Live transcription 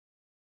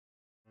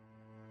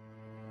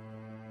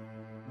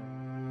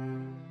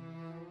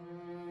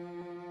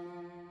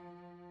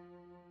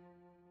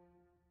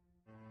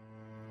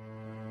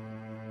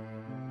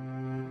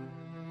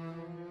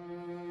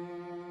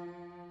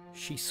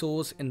She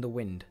soars in the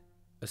wind,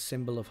 a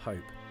symbol of hope.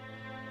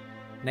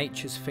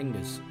 Nature's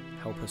fingers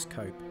help us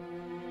cope.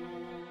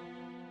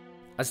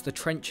 As the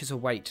trenches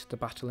await the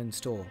battle in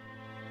store,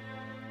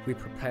 we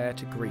prepare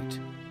to greet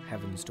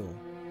heaven's door.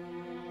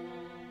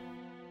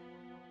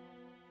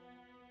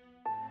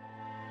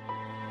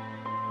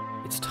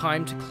 It's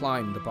time to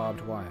climb the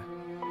barbed wire.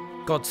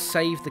 God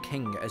save the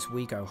king as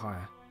we go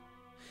higher.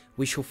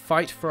 We shall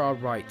fight for our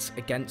rights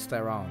against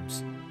their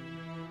arms.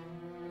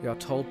 We are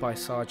told by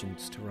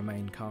sergeants to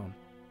remain calm.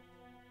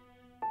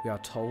 We are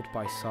told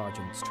by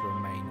sergeants to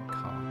remain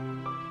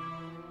calm.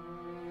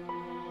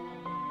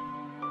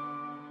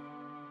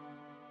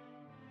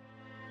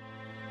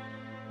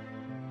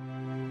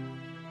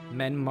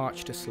 Men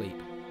marched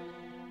asleep.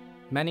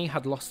 Many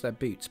had lost their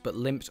boots but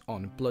limped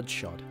on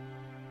bloodshod.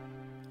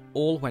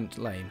 All went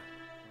lame,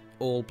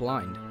 all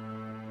blind.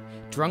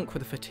 Drunk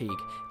with fatigue,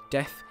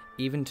 deaf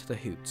even to the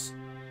hoots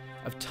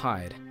of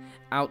tired,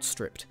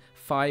 outstripped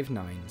 5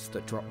 nines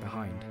that drop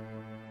behind.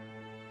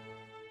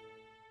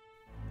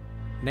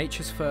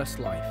 Nature's first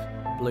life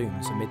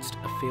blooms amidst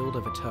a field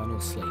of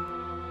eternal sleep.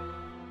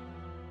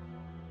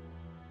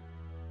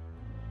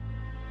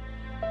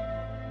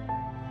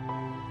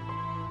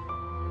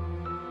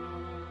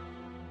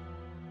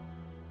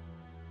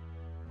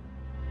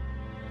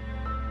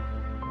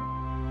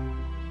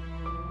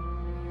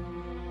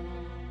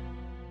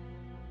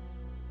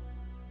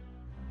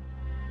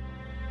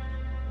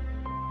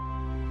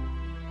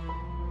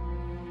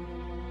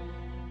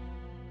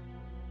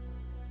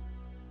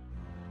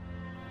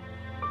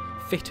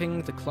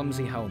 Fitting the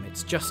clumsy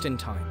helmets just in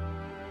time.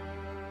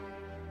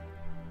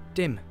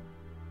 Dim,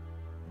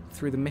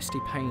 through the misty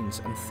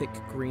panes and thick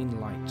green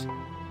light,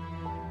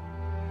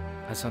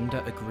 as under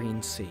a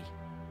green sea,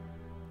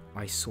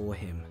 I saw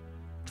him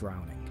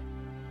drowning.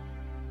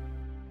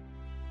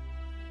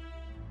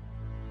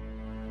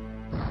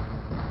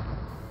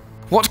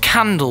 What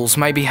candles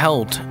may be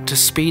held to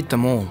speed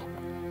them all?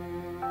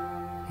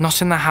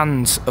 Not in the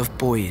hands of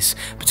boys,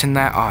 but in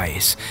their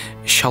eyes,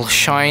 shall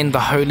shine the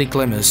holy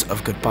glimmers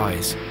of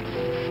goodbyes.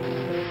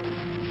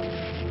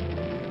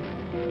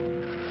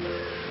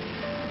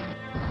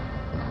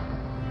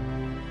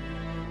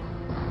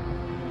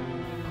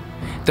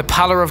 The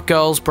pallor of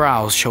girls'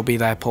 brows shall be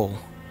their pall,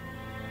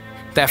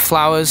 their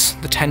flowers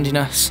the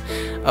tenderness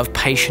of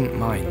patient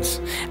minds,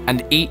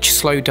 and each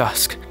slow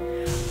dusk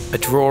a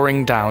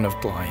drawing down of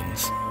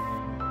blinds.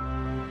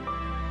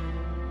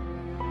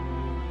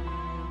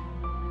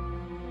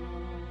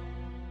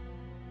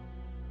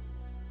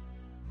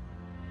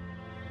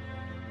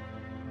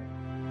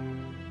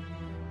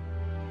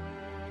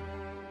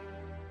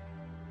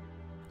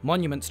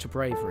 Monuments to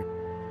bravery,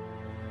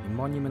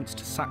 monuments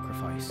to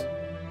sacrifice,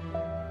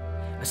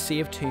 a sea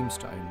of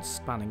tombstones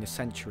spanning a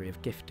century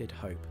of gifted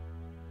hope.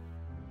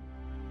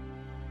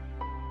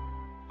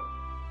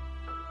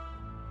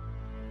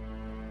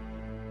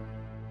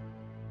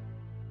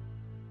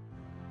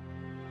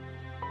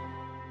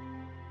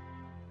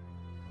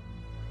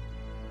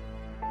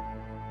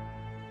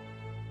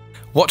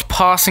 What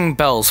passing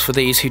bells for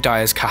these who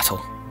die as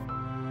cattle?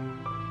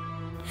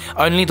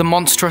 Only the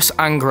monstrous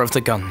anger of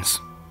the guns.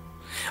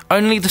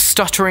 Only the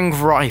stuttering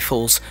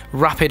rifles'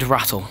 rapid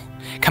rattle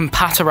can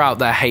patter out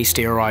their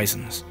hasty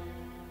horizons.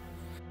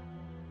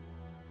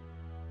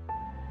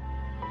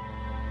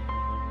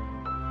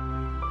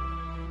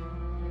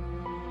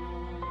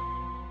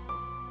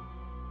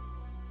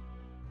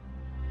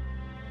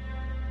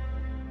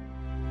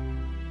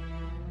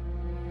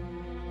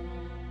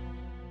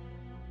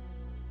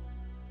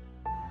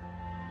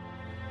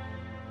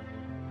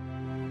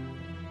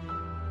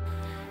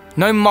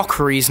 No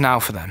mockeries now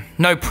for them,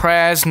 no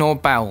prayers nor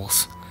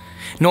bells,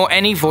 nor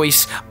any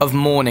voice of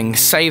mourning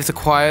save the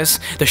choirs,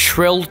 the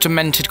shrill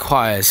demented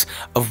choirs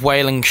of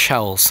wailing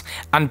shells,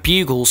 and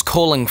bugles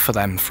calling for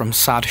them from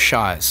sad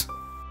shires.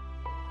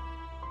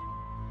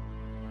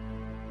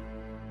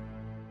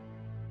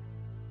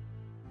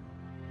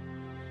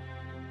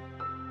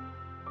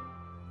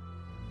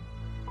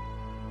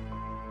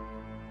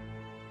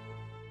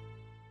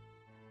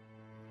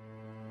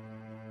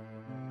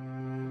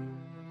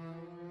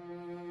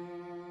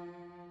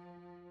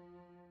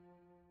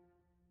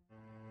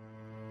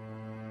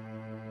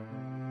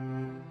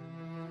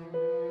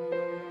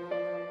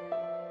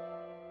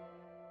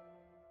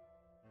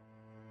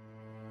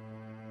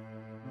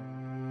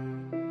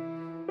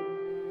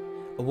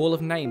 A wall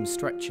of names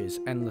stretches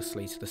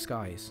endlessly to the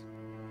skies,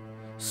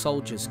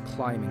 soldiers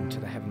climbing to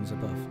the heavens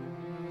above,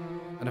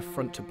 an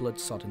affront to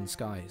blood-sodden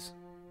skies.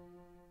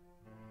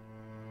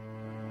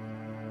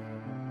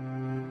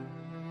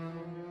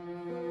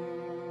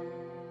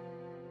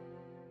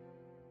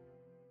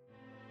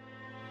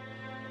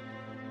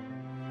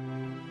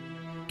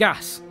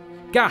 Gas!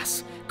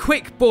 Gas!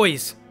 Quick,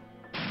 boys!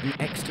 An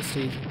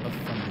ecstasy of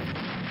fumbling.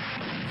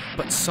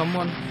 But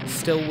someone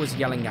still was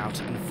yelling out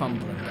and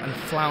fumbling and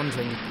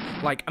floundering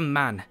like a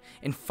man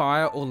in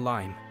fire or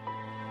lime.